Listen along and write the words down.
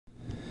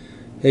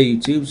Hey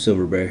YouTube,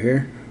 Silver Bear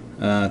here.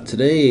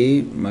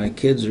 Today my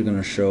kids are going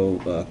to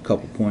show a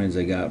couple coins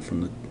I got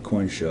from the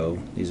coin show.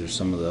 These are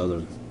some of the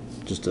other,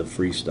 just the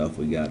free stuff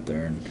we got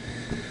there, and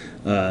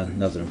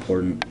nothing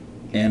important.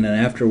 And then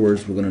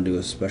afterwards we're going to do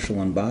a special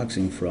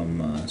unboxing from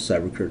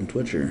Cyber Curtain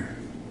Twitcher.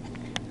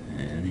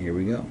 And here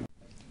we go.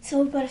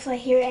 Silver Butterfly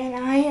here, and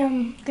I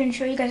am going to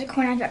show you guys a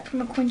coin I got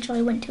from a coin show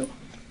I went to.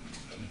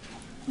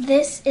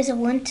 This is a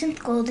 1/10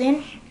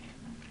 golden,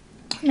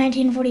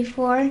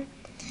 1944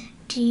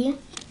 G.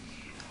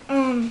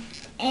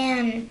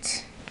 And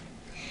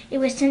it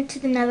was sent to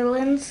the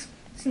Netherlands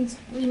since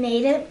we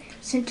made it.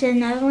 Sent to the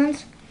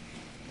Netherlands,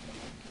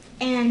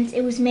 and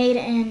it was made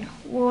in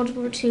World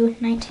War II,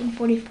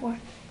 1944.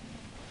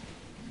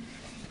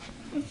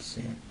 Let's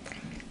see.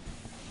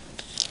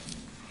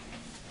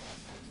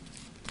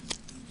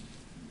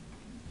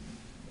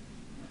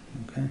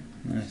 Okay,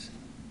 nice.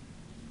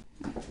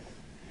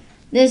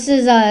 This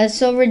is a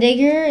silver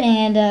digger,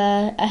 and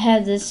I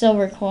have this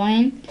silver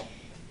coin.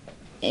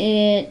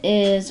 It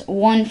is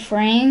 1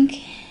 franc,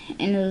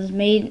 and it was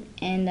made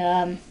in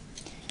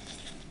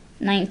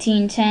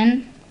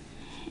 1910,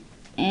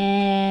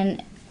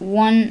 and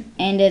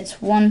it's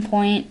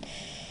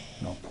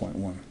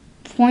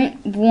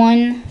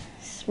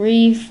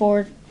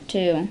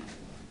 0.1342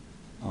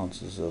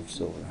 Ounces of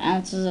silver.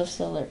 ounces of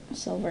silver.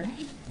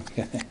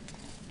 Okay.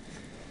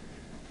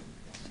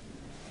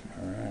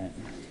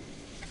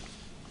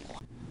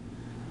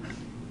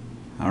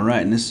 All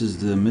right, and this is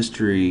the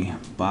mystery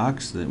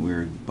box that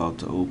we're about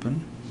to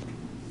open.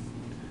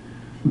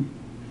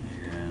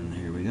 And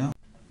here we go.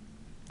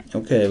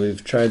 Okay,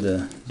 we've tried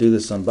to do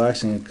this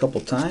unboxing a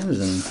couple times,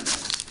 and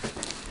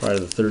probably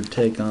the third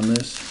take on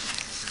this.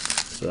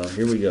 So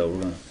here we go.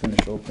 We're going to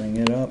finish opening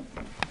it up.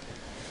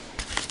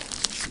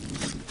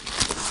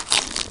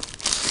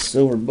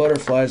 Silver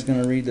Butterfly is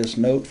going to read this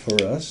note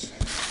for us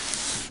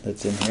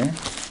that's in here.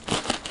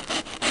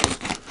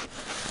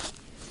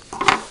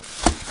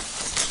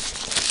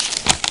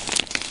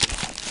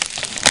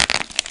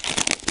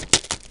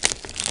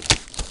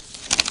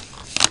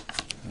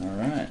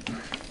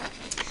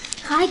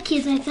 Hi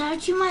kids, I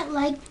thought you might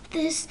like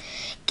this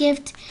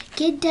gift.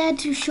 Get Dad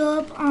to show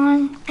up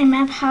on a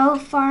map how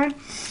far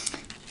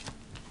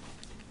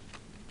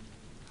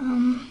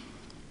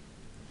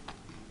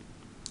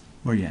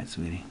Where you at,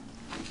 sweetie?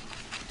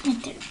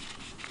 right there.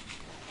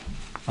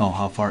 Oh,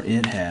 how far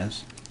it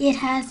has. It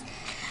has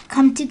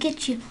come to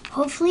get you.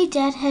 Hopefully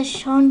Dad has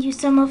shown you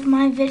some of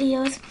my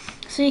videos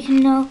so you can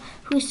know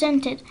who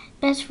sent it.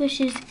 Best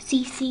wishes,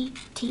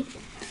 CCT.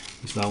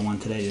 We saw one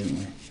today, didn't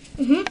we?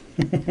 Mm-hmm.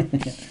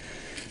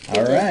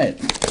 All right.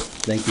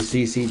 Thank you,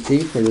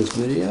 CCT, for this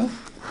video.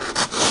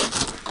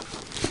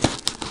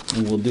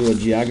 And we'll do a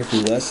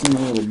geography lesson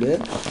in a little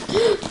bit.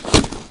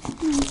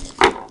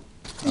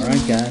 All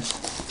right, guys.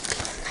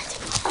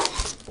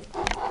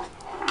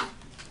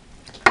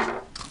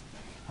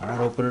 All right,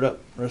 open it up.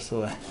 Rest of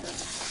the way.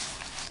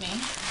 Me?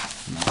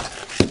 No.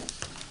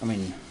 I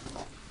mean...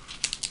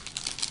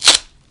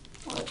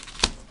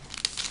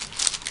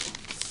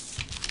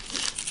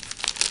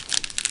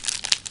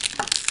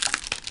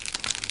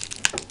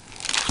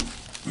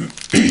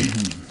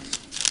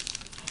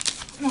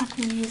 I'm not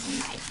going to use a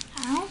knife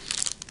now.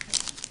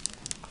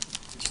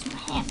 Just my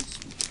hands.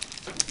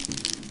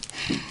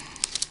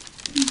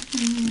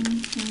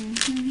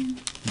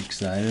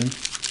 Excited?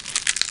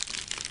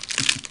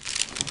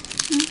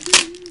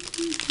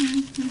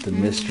 The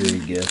mystery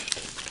gift.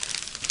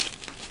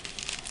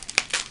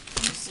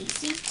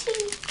 CCT.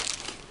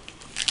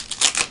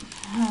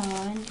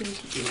 Oh, Do you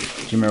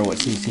remember what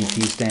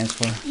CCT stands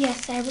for?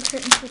 Yes, Cyber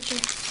Curtain Twitcher.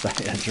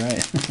 That's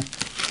right.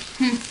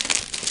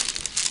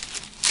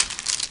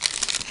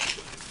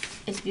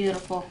 it's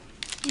beautiful.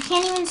 You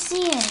can't even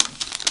see it.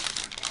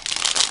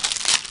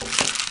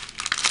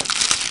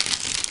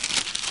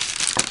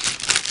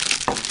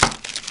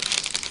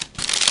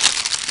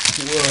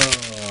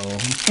 Whoa.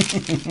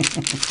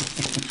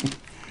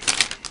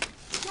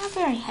 It's not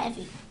very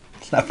heavy.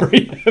 It's not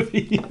very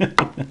heavy.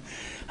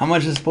 How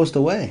much is it supposed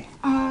to weigh?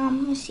 Let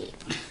me see.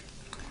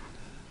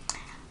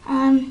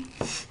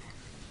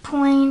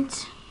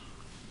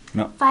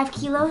 No. 5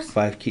 kilos.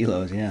 5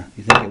 kilos, yeah.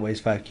 You think it weighs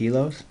 5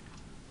 kilos?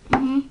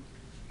 Mm-hmm.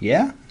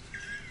 Yeah?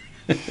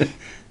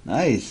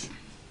 Nice.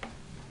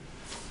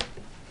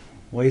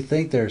 What do you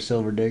think there,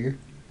 Silver Digger?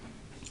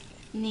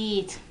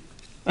 Neat.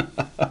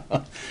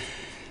 That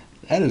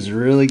is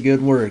really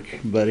good work,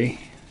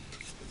 buddy.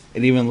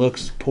 It even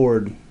looks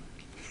poured.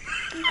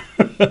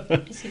 What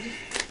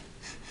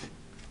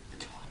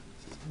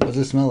does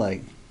it smell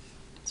like?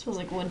 It smells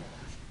like wood. It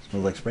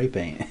smells like spray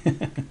paint.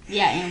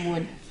 Yeah, and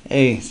wood.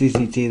 Hey,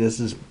 CCT, this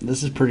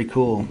is pretty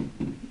cool.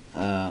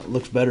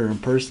 Looks better in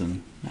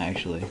person,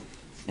 actually.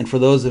 And for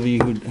those of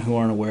you who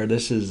aren't aware,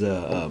 this is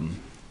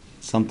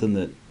something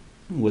that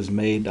was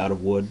made out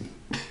of wood,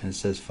 and it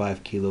says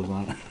 5 kilos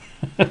on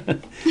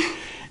it.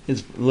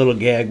 It's a little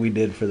gag we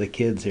did for the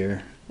kids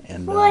here.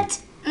 And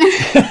What?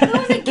 That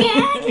was a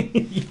gag?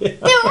 Yeah.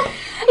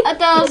 I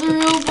thought it was a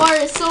real bar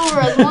of silver.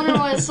 I was wondering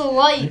why it's so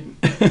light.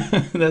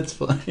 That's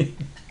funny.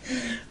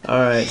 All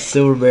right,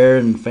 Silver Bear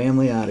and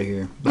family out of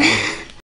here. Bye.